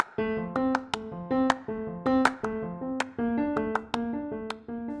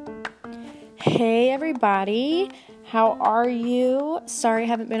Hey everybody, how are you? Sorry I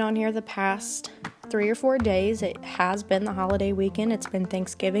haven't been on here the past 3 or 4 days. It has been the holiday weekend. It's been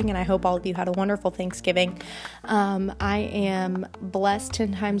Thanksgiving, and I hope all of you had a wonderful Thanksgiving. I am blessed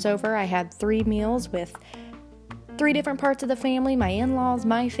 10 times over. I had 3 meals with 3 different parts of the family, my in-laws,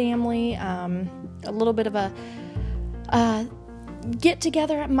 my family, a little bit of a get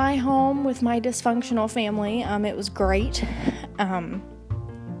together at my home with my dysfunctional family. It was great.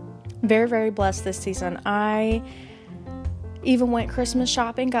 Very, very blessed this season. I even went Christmas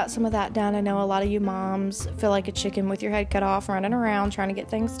shopping, got some of that done. I know a lot of you moms feel like a chicken with your head cut off, running around trying to get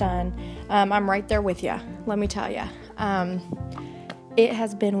things done. I'm right there with you, let me tell you. It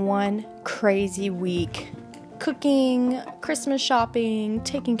has been one crazy week. Cooking, Christmas shopping,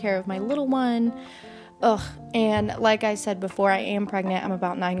 taking care of my little one. And like I said before, I am pregnant. I'm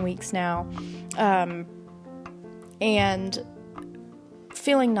about 9 weeks now. And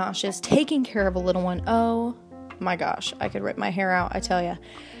feeling nauseous, taking care of a little one. Oh my gosh, I could rip my hair out, I tell you.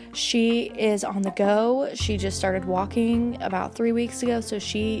 She is on the go. She just started walking about 3 weeks ago, so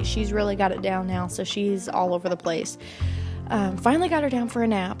she's really got it down now, so she's all over the place. Finally got her down for a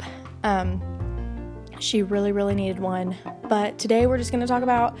nap. She really, really needed one. But today we're just going to talk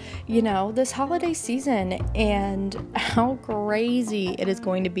about, this holiday season and how crazy it is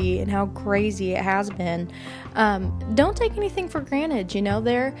going to be and how crazy it has been. Don't take anything for granted.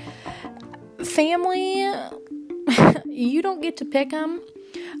 They're family. You don't get to pick them,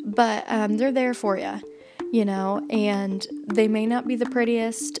 but they're there for you. And they may not be the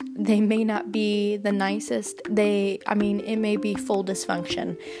prettiest, they may not be the nicest, it may be full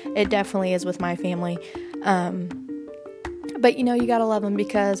dysfunction. It definitely is with my family. But you gotta love them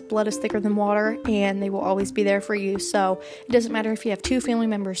because blood is thicker than water and they will always be there for you. So it doesn't matter if you have 2 family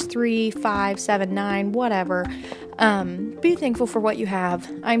members, 3, 5, 7, 9, whatever. Be thankful for what you have.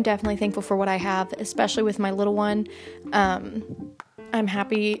 I'm definitely thankful for what I have, especially with my little one. I'm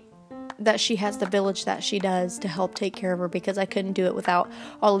happy that she has the village that she does to help take care of her because I couldn't do it without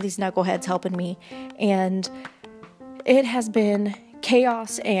all of these knuckleheads helping me. And it has been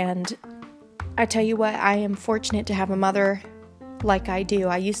chaos, and I tell you what, I am fortunate to have a mother like I do.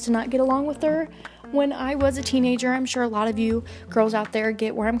 I used to not get along with her when I was a teenager. I'm sure a lot of you girls out there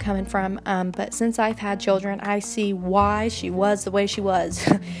get where I'm coming from. But since I've had children, I see why she was the way she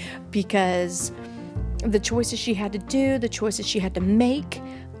was because the choices she had to do, the choices she had to make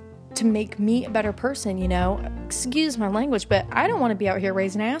me a better person, excuse my language, but I don't want to be out here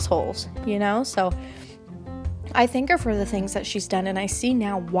raising assholes, so I thank her for the things that she's done, and I see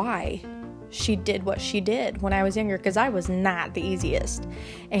now why she did what she did when I was younger, because I was not the easiest,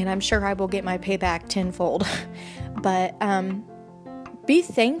 and I'm sure I will get my payback tenfold, but be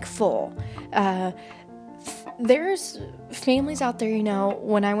thankful. There's families out there,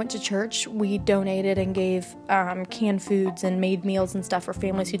 when I went to church, we donated and gave canned foods and made meals and stuff for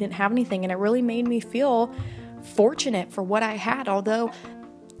families who didn't have anything, and it really made me feel fortunate for what I had, although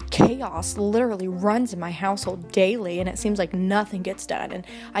chaos literally runs in my household daily, and it seems like nothing gets done, and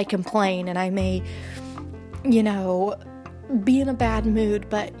I complain, and I may, be in a bad mood,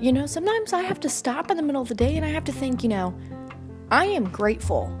 but, sometimes I have to stop in the middle of the day, and I have to think, I am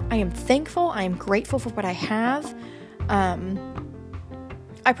grateful. I am thankful. I am grateful for what I have.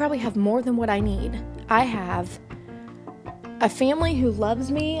 I probably have more than what I need. I have a family who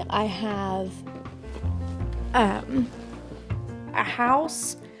loves me. I have a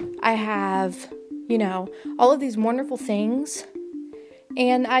house. I have, all of these wonderful things.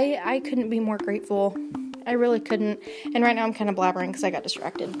 And I couldn't be more grateful. I really couldn't. And right now I'm kind of blabbering because I got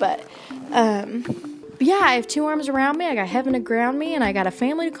distracted. But yeah, I have 2 arms around me, I got heaven to ground me, and I got a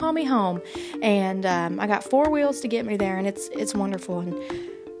family to call me home, and I got 4 wheels to get me there, and it's wonderful, and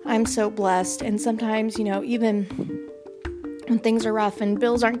I'm so blessed. And sometimes, even when things are rough and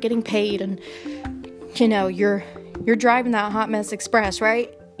bills aren't getting paid, and you're driving that hot mess express,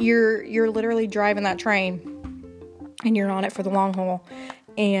 right? You're literally driving that train, and you're on it for the long haul,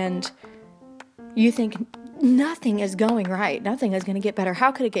 and you think nothing is going right, nothing is going to get better.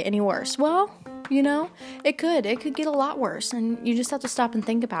 How could it get any worse? Well, it could get a lot worse, and you just have to stop and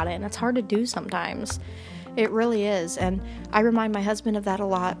think about it, and it's hard to do sometimes. It really is, and I remind my husband of that a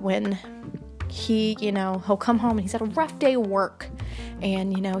lot when he, he'll come home and he's had a rough day of work,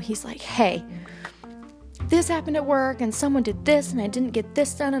 and, he's like, hey, this happened at work, and someone did this, and I didn't get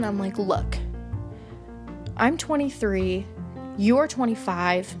this done, and I'm like, look, I'm 23, you're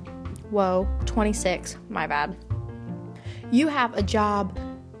 25, 26, my bad. You have a job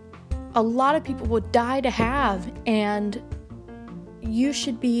a lot of people would die to have, and you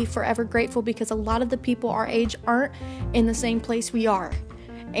should be forever grateful because a lot of the people our age aren't in the same place we are.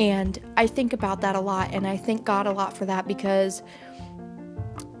 And I think about that a lot, and I thank God a lot for that, because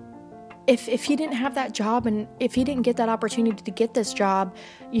if he didn't have that job, and if he didn't get that opportunity to get this job,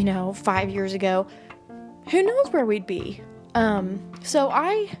 5 years ago, who knows where we'd be.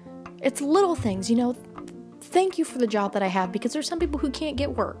 It's little things, thank you for the job that I have, because there's some people who can't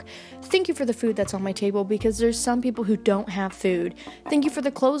get work. Thank you for the food that's on my table, because there's some people who don't have food. Thank you for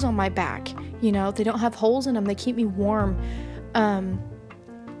the clothes on my back. They don't have holes in them. They keep me warm.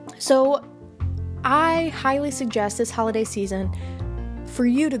 So I highly suggest this holiday season for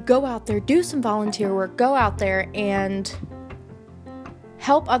you to go out there, do some volunteer work, go out there and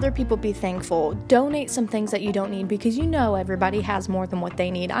help other people be thankful. Donate some things that you don't need, because everybody has more than what they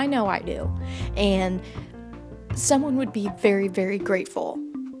need. I know I do. And someone would be very, very grateful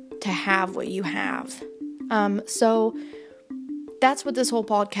to have what you have. So that's what this whole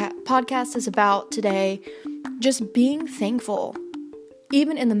podcast is about today. Just being thankful,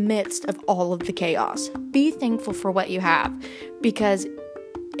 even in the midst of all of the chaos. Be thankful for what you have, because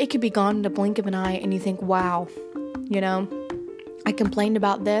it could be gone in a blink of an eye, and you think, wow, I complained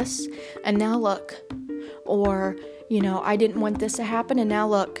about this, and now look. Or, I didn't want this to happen, and now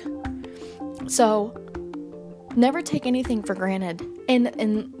look. So never take anything for granted.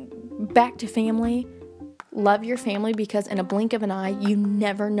 And back to family, love your family, because in a blink of an eye, you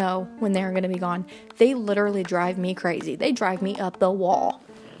never know when they're going to be gone. They literally drive me crazy. They drive me up the wall.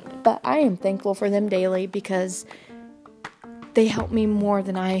 But I am thankful for them daily, because they help me more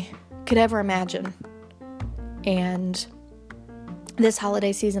than I could ever imagine. And this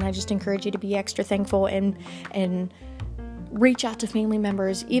holiday season, I just encourage you to be extra thankful and reach out to family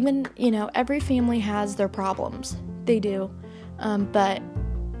members. Even, every family has their problems. They do. But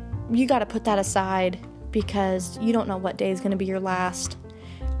you got to put that aside, because you don't know what day is going to be your last,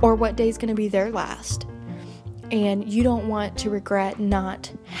 or what day is going to be their last. And you don't want to regret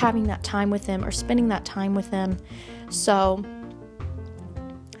not having that time with them or spending that time with them. So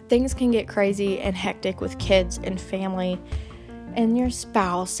things can get crazy and hectic with kids and family and your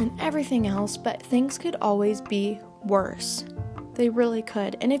spouse and everything else, but things could always be worse. They really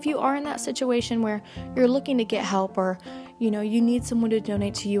could. And if you are in that situation where you're looking to get help, or you need someone to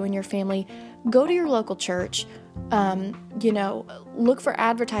donate to you and your family, go to your local church. Look for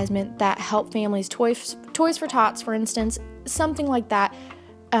advertisement that help families. Toys for Tots, for instance, something like that.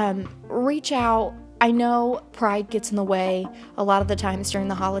 Reach out. I know pride gets in the way a lot of the times during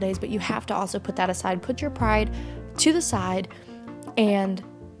the holidays, but you have to also put that aside. Put your pride to the side and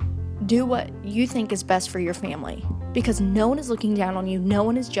do what you think is best for your family, because no one is looking down on you. No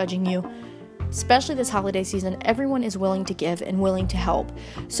one is judging you. Especially this holiday season, everyone is willing to give and willing to help.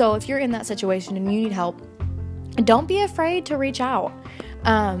 So if you're in that situation and you need help, don't be afraid to reach out.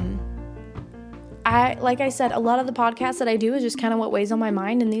 Like I said, a lot of the podcasts that I do is just kind of what weighs on my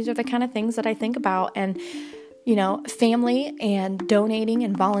mind, and these are the kind of things that I think about. And family and donating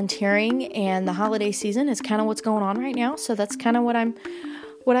and volunteering and the holiday season is kind of what's going on right now. So that's kind of what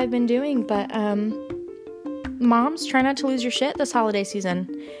I've been doing. But moms, try not to lose your shit this holiday season,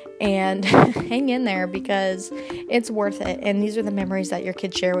 and hang in there, because it's worth it. And these are the memories that your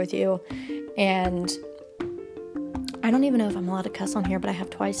kids share with you. And I don't even know if I'm allowed to cuss on here, but I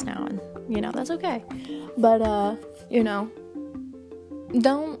have twice now, and that's okay. But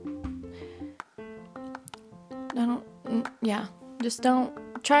just don't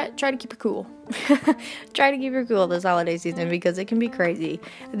try to keep her cool. Try to keep her cool this holiday season, because it can be crazy.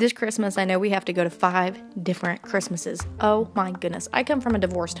 This Christmas, I know we have to go to 5 different Christmases. Oh my goodness. I come from a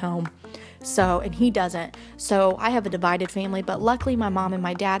divorced home, and he doesn't. So I have a divided family, but luckily my mom and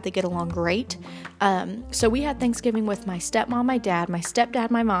my dad, they get along great. So we had Thanksgiving with my stepmom, my dad, my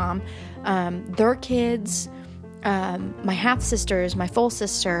stepdad, my mom, their kids, my half sisters, my full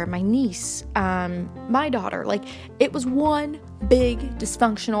sister, my niece, my daughter. Like, it was one big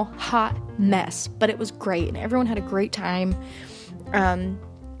dysfunctional hot mess, but it was great, and everyone had a great time.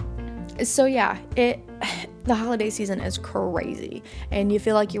 So yeah, the holiday season is crazy, and you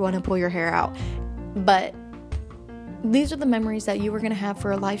feel like you want to pull your hair out, but these are the memories that you were going to have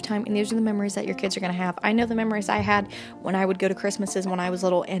for a lifetime, and these are the memories that your kids are going to have. I know the memories I had when I would go to Christmases when I was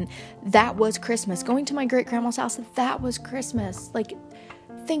little, and that was Christmas. Going to my great-grandma's house, that was Christmas. Like,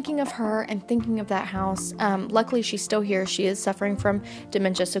 thinking of her and thinking of that house. Luckily, she's still here. She is suffering from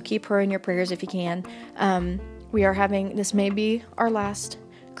dementia, so keep her in your prayers if you can. We are having, this may be our last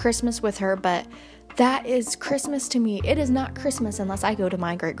Christmas with her, but that is Christmas to me. It is not Christmas unless I go to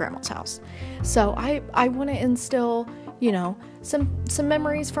my great-grandma's house. So I want to instill, some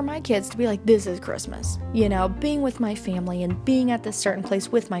memories for my kids to be like, this is Christmas. Being with my family and being at this certain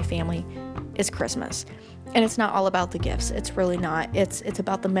place with my family is Christmas. And it's not all about the gifts. It's really not. It's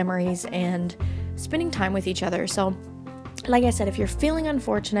about the memories and spending time with each other. So, like I said, if you're feeling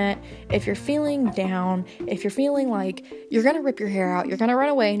unfortunate, if you're feeling down, if you're feeling like you're going to rip your hair out, you're going to run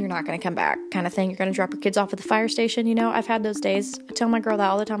away and you're not going to come back kind of thing, you're going to drop your kids off at the fire station, I've had those days. I tell my girl that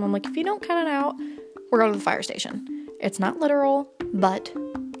all the time. I'm like, if you don't cut it out, we're going to the fire station. It's not literal, but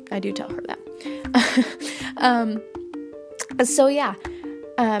I do tell her that. So yeah,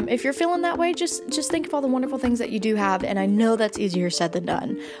 if you're feeling that way, just think of all the wonderful things that you do have. And I know that's easier said than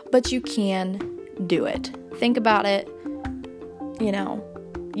done, but you can do it. Think about it. You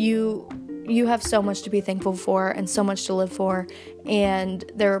have so much to be thankful for and so much to live for. And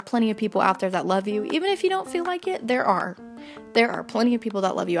there are plenty of people out there that love you. Even if you don't feel like it, there are plenty of people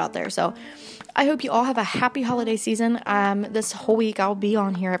that love you out there. So I hope you all have a happy holiday season. This whole week I'll be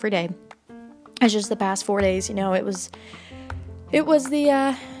on here every day. It's just the past 4 days, it was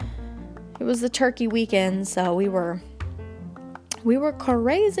the turkey weekend. So we were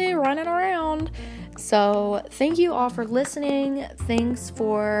crazy running around. So thank you all for listening. Thanks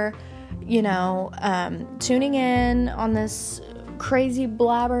for, tuning in on this crazy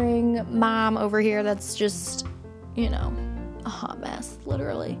blabbering mom over here that's just, a hot mess,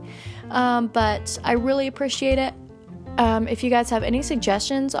 literally. But I really appreciate it. If you guys have any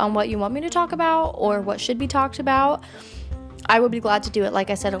suggestions on what you want me to talk about or what should be talked about, I would be glad to do it.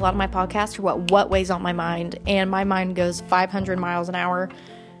 Like I said, a lot of my podcasts are what weighs on my mind, and my mind goes 500 miles an hour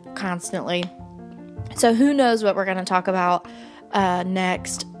constantly. So who knows what we're going to talk about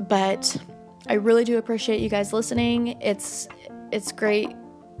next, but I really do appreciate you guys listening. It's great,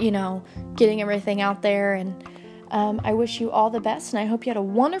 getting everything out there, and I wish you all the best, and I hope you had a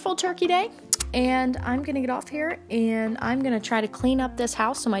wonderful turkey day. And I'm going to get off here, and I'm going to try to clean up this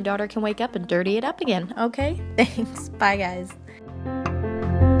house so my daughter can wake up and dirty it up again. Okay? Thanks. Bye, guys.